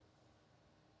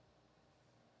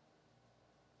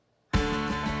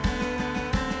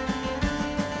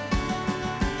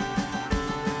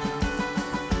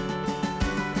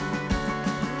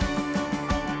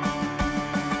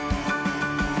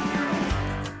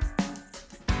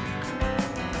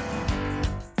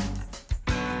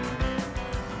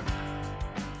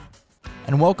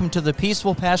and welcome to the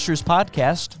Peaceful Pastures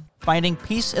Podcast, finding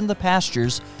peace in the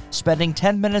pastures, spending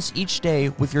 10 minutes each day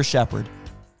with your shepherd.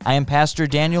 I am Pastor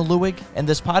Daniel Lewig, and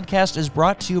this podcast is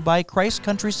brought to you by Christ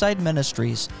Countryside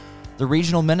Ministries, the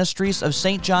regional ministries of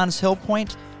St. John's Hill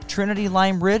Point, Trinity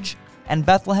Lime Ridge, and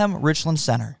Bethlehem Richland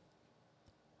Center.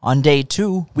 On day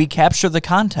 2, we capture the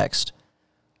context.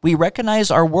 We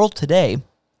recognize our world today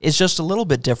is just a little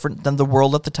bit different than the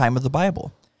world at the time of the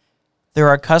Bible. There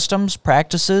are customs,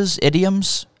 practices,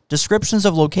 idioms, descriptions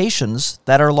of locations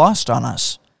that are lost on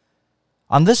us.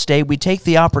 On this day, we take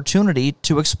the opportunity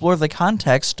to explore the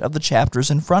context of the chapters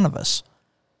in front of us.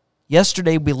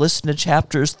 Yesterday, we listened to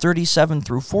chapters 37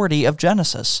 through 40 of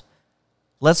Genesis.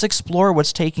 Let's explore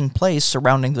what's taking place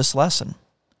surrounding this lesson.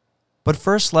 But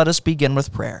first, let us begin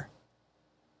with prayer.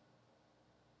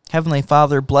 Heavenly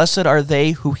Father, blessed are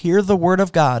they who hear the word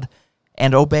of God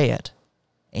and obey it.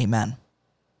 Amen.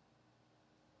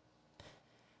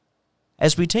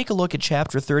 As we take a look at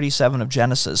chapter 37 of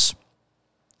Genesis,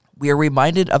 we are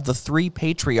reminded of the three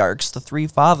patriarchs, the three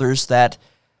fathers that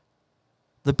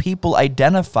the people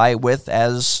identify with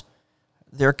as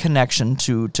their connection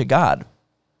to God.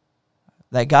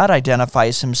 That God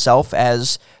identifies himself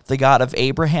as the God of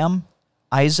Abraham,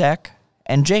 Isaac,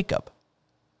 and Jacob.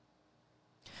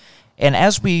 And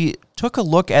as we took a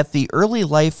look at the early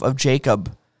life of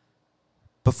Jacob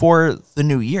before the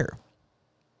new year,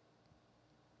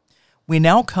 we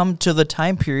now come to the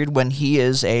time period when he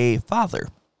is a father.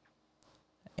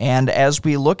 And as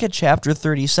we look at chapter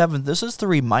 37, this is the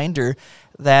reminder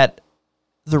that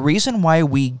the reason why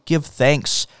we give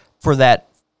thanks for that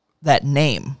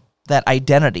name, that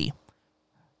identity,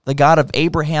 the God of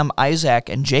Abraham, Isaac,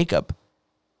 and Jacob.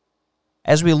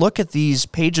 As we look at these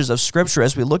pages of Scripture,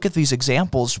 as we look at these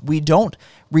examples, we don't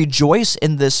rejoice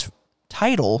in this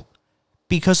title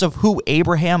because of who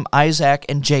Abraham, Isaac,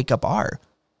 and Jacob are.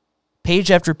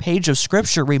 Page after page of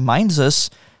Scripture reminds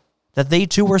us that they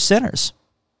too were sinners,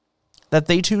 that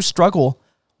they too struggle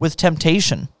with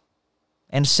temptation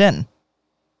and sin.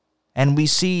 And we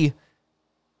see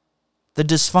the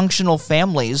dysfunctional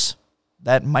families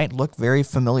that might look very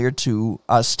familiar to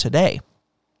us today.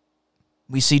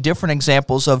 We see different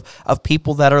examples of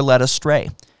people that are led astray.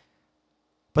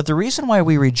 But the reason why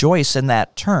we rejoice in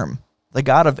that term, the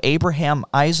God of Abraham,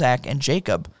 Isaac, and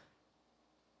Jacob,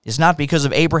 is not because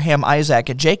of Abraham, Isaac,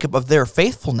 and Jacob, of their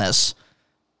faithfulness,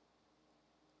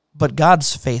 but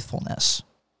God's faithfulness.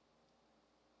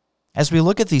 As we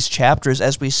look at these chapters,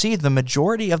 as we see the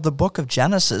majority of the book of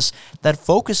Genesis that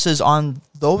focuses on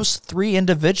those three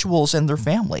individuals and their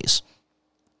families,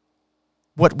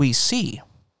 what we see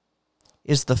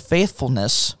is the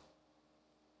faithfulness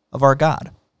of our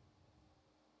God.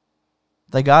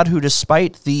 The God who,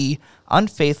 despite the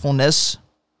unfaithfulness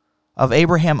of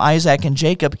Abraham, Isaac, and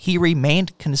Jacob, he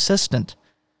remained consistent.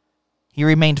 He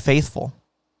remained faithful.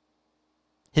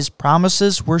 His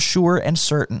promises were sure and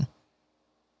certain.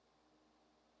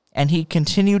 And he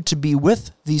continued to be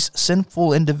with these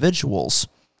sinful individuals,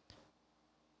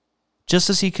 just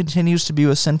as he continues to be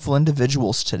with sinful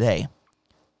individuals today.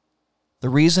 The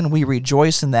reason we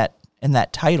rejoice in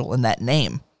that title, in that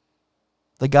name,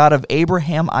 the God of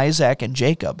Abraham, Isaac, and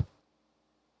Jacob,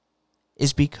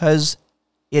 is because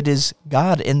it is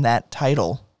God in that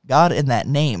title, God in that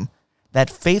name, that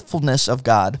faithfulness of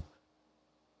God,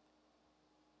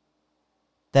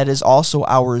 that is also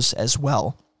ours as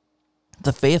well.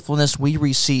 The faithfulness we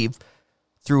receive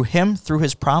through him, through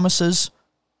his promises,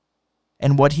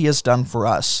 and what he has done for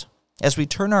us. As we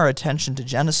turn our attention to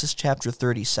Genesis chapter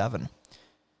 37,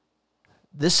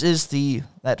 this is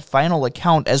that final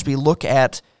account as we look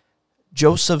at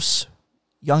Jacob's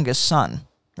youngest son,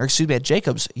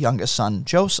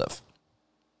 Joseph.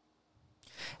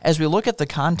 As we look at the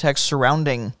context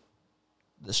surrounding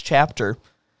this chapter,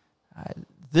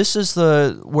 this is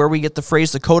where we get the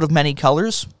phrase, the coat of many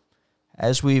colors.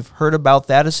 As we've heard about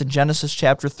that, it's in Genesis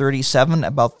chapter 37,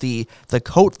 about the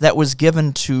coat that was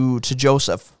given to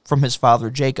Joseph from his father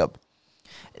Jacob.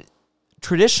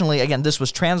 Traditionally, again, this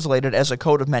was translated as a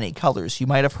coat of many colors. You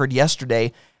might have heard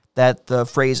yesterday that the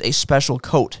phrase a special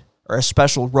coat or a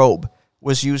special robe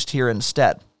was used here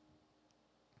instead.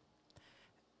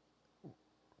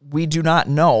 We do not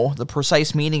know, the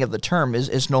precise meaning of the term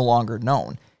is no longer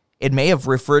known. It may have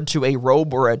referred to a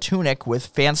robe or a tunic with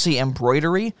fancy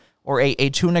embroidery, or a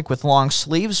tunic with long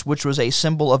sleeves, which was a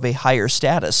symbol of a higher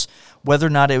status. Whether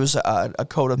or not it was a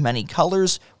coat of many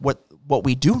colors, what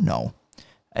we do know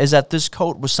is that this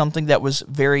coat was something that was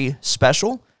very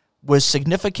special, was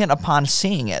significant upon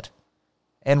seeing it,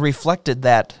 and reflected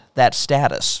that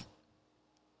status.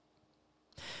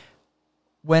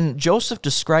 When Joseph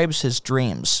describes his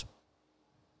dreams,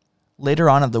 later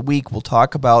on in the week, we'll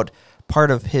talk about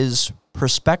part of his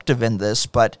perspective in this,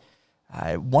 but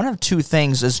one of two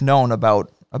things is known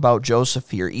about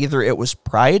Joseph here. Either it was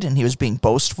pride and he was being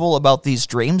boastful about these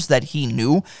dreams that he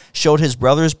knew showed his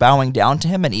brothers bowing down to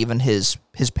him and even his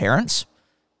parents,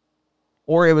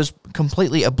 or it was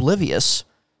completely oblivious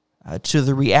to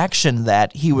the reaction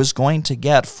that he was going to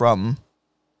get from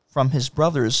his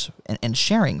brothers in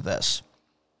sharing this.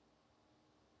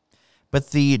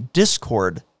 But the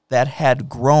discord that had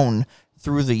grown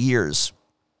through the years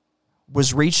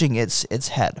was reaching its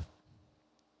head.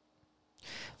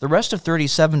 The rest of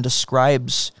 37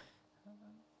 describes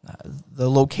the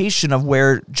location of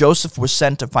where Joseph was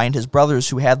sent to find his brothers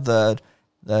who had the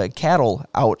cattle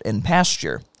out in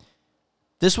pasture.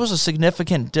 This was a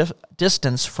significant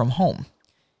distance from home.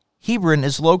 Hebron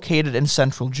is located in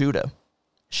central Judah.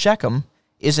 Shechem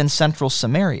is in central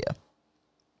Samaria.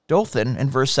 Dothan, in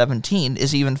verse 17,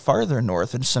 is even farther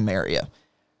north in Samaria.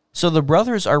 So the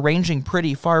brothers are ranging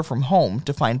pretty far from home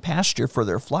to find pasture for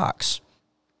their flocks.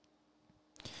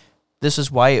 This is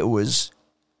why it was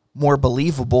more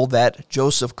believable that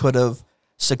Joseph could have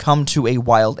succumbed to a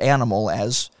wild animal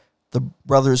as the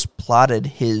brothers plotted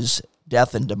his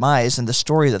death and demise and the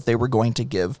story that they were going to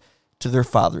give to their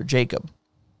father Jacob.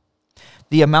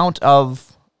 The amount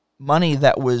of money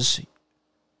that was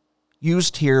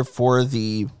used here for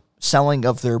the selling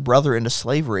of their brother into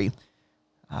slavery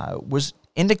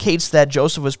indicates that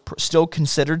Joseph was still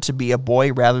considered to be a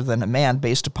boy rather than a man,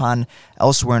 based upon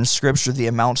elsewhere in Scripture the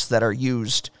amounts that are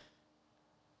used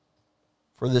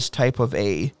for this type of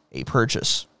a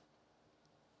purchase.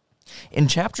 In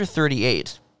chapter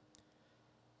 38,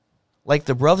 like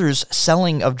the brothers'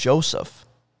 selling of Joseph,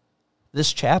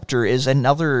 this chapter is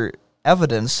another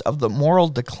evidence of the moral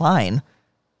decline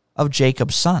of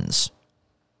Jacob's sons.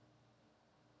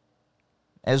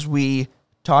 As we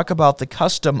talk about the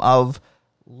custom of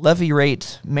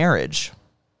levirate marriage,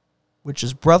 which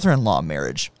is brother-in-law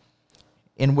marriage,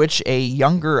 in which a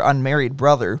younger unmarried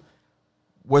brother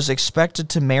was expected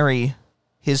to marry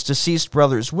his deceased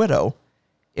brother's widow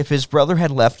if his brother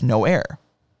had left no heir.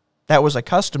 That was a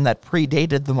custom that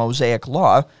predated the Mosaic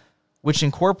Law, which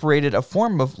incorporated a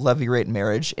form of levirate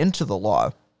marriage into the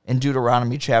law in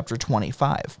Deuteronomy chapter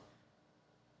 25.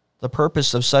 The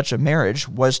purpose of such a marriage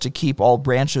was to keep all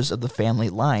branches of the family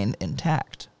line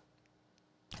intact.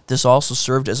 This also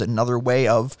served as another way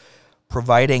of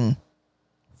providing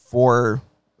for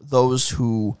those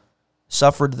who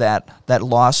suffered that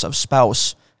loss of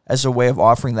spouse, as a way of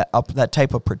offering that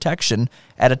type of protection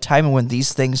at a time when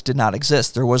these things did not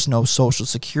exist. There was no Social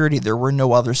Security. There were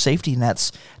no other safety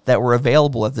nets that were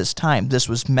available at this time. This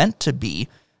was meant to be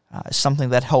something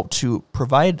that helped to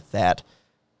provide that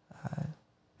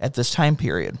at this time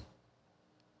period.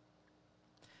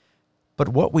 But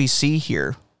what we see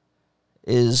here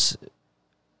is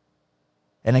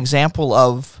an example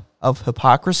of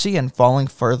hypocrisy and falling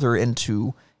further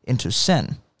into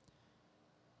sin.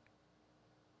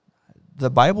 The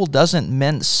Bible doesn't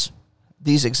mince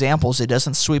these examples. It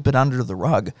doesn't sweep it under the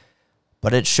rug,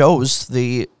 but it shows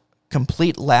the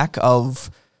complete lack of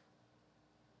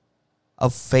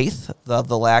faith, the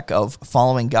lack of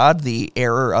following God, the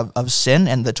error of sin,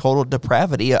 and the total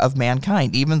depravity of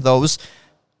mankind, even those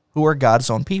who are God's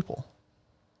own people.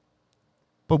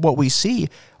 But what we see,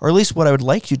 or at least what I would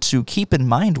like you to keep in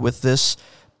mind with this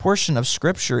portion of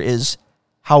Scripture, is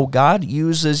how God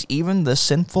uses even the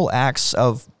sinful acts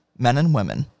of men and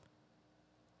women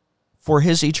for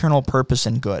his eternal purpose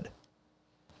and good.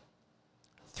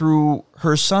 Through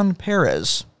her son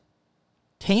Perez,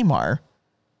 Tamar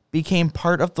became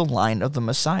part of the line of the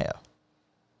Messiah.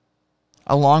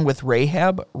 Along with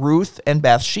Rahab, Ruth, and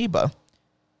Bathsheba,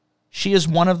 she is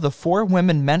one of the 4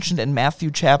 women mentioned in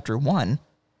Matthew chapter 1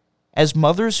 as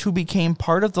mothers who became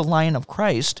part of the line of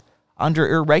Christ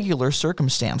under irregular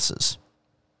circumstances.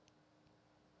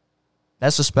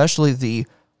 That's especially the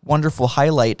wonderful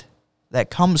highlight that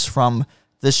comes from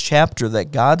this chapter,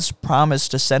 that God's promise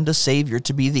to send a Savior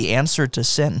to be the answer to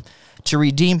sin, to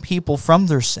redeem people from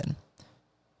their sin,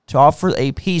 to offer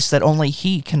a peace that only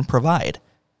He can provide.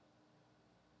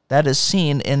 That is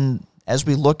seen as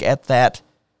we look at that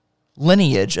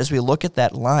lineage, as we look at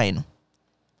that line,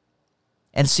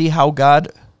 and see how God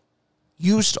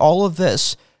used all of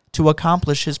this to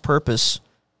accomplish His purpose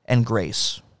and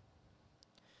grace.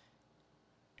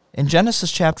 In Genesis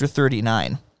chapter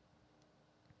 39,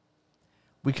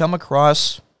 we come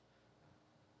across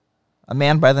a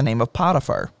man by the name of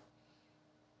Potiphar,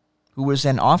 who was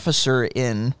an officer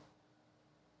in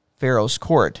Pharaoh's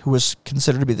court, who was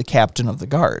considered to be the captain of the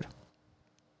guard.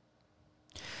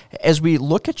 As we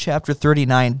look at chapter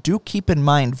 39, do keep in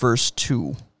mind verse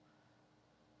 2,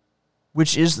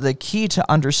 which is the key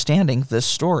to understanding this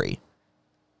story.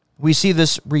 We see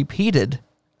this repeated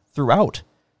throughout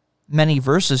many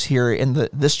verses here in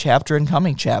this chapter and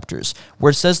coming chapters,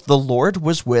 where it says the Lord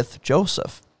was with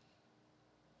Joseph.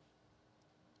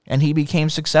 And he became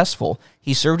successful.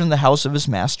 He served in the house of his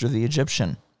master, the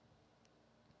Egyptian.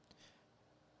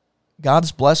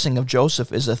 God's blessing of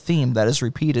Joseph is a theme that is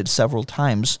repeated several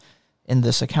times in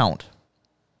this account.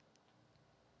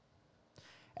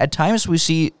 At times we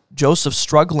see Joseph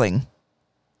struggling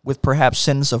with perhaps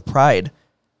sins of pride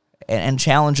and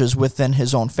challenges within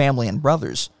his own family and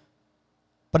brothers.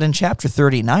 But in chapter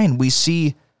 39, we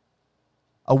see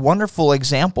a wonderful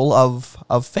example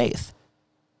of faith.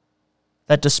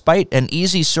 That despite an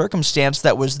easy circumstance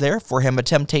that was there for him, a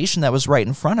temptation that was right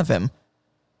in front of him,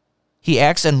 he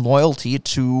acts in loyalty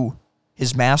to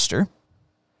his master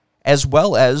as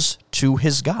well as to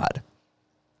his God.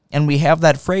 And we have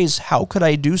that phrase, how could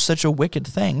I do such a wicked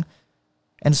thing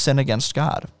and sin against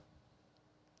God?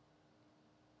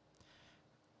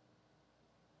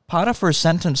 Potiphar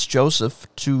sentenced Joseph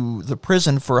to the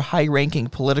prison for high-ranking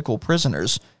political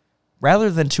prisoners rather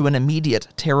than to an immediate,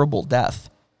 terrible death.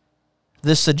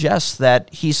 This suggests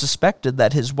that he suspected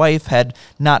that his wife had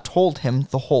not told him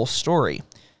the whole story.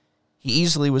 He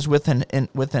easily was within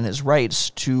his rights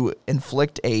to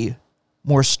inflict a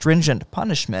more stringent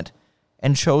punishment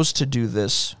and chose to do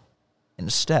this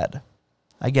instead.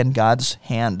 Again, God's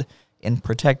hand in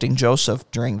protecting Joseph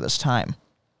during this time.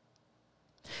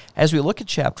 As we look at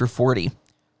chapter 40,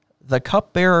 the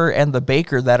cupbearer and the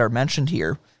baker that are mentioned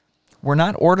here were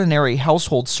not ordinary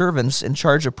household servants in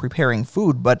charge of preparing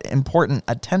food, but important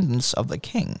attendants of the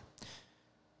king.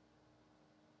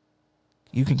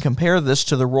 You can compare this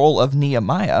to the role of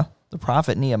Nehemiah, the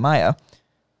prophet Nehemiah,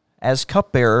 as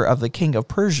cupbearer of the king of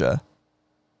Persia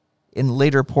in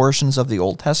later portions of the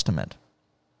Old Testament.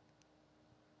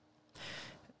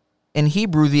 In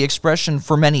Hebrew, the expression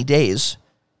 "for many days"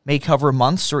 may cover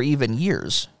months or even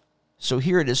years, so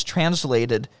here it is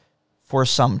translated "for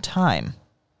some time."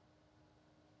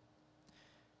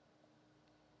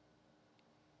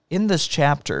 In this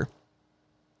chapter,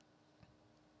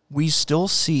 we still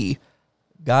see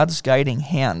God's guiding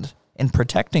hand in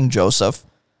protecting Joseph,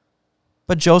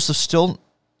 but Joseph still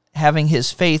having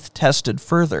his faith tested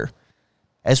further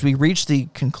as we reach the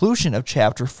conclusion of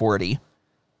chapter 40,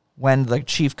 when the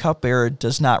chief cupbearer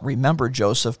does not remember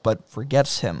Joseph but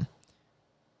forgets him.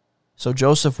 So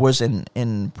Joseph was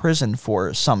in prison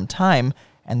for some time,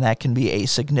 and that can be a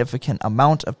significant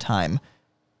amount of time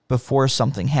before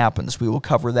something happens. We will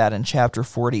cover that in chapter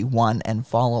 41 and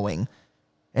following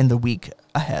in the week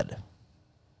ahead.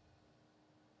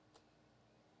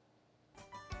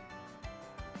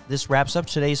 This wraps up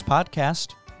today's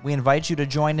podcast. We invite you to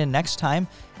join in next time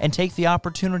and take the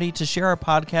opportunity to share our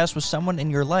podcast with someone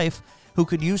in your life who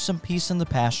could use some peace in the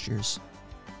pastures.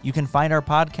 You can find our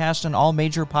podcast on all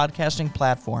major podcasting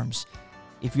platforms.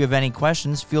 If you have any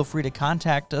questions, feel free to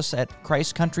contact us at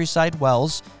Christ Countryside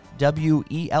Wells,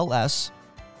 WELS,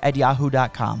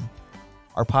 @yahoo.com.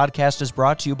 Our podcast is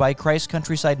brought to you by Christ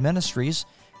Countryside Ministries,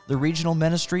 the regional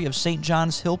ministry of St.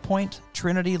 John's Hillpoint,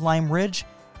 Trinity Lime Ridge,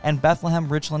 and Bethlehem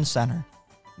Richland Center.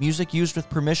 Music used with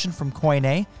permission from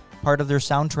Koine, part of their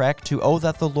soundtrack to "Oh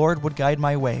That the Lord Would Guide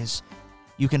My Ways."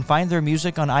 You can find their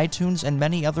music on iTunes and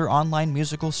many other online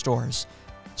musical stores.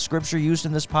 Scripture used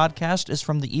in this podcast is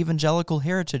from the Evangelical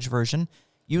Heritage Version,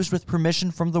 used with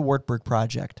permission from the Wartburg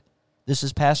Project. This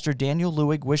is Pastor Daniel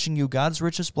Lewig wishing you God's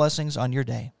richest blessings on your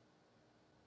day.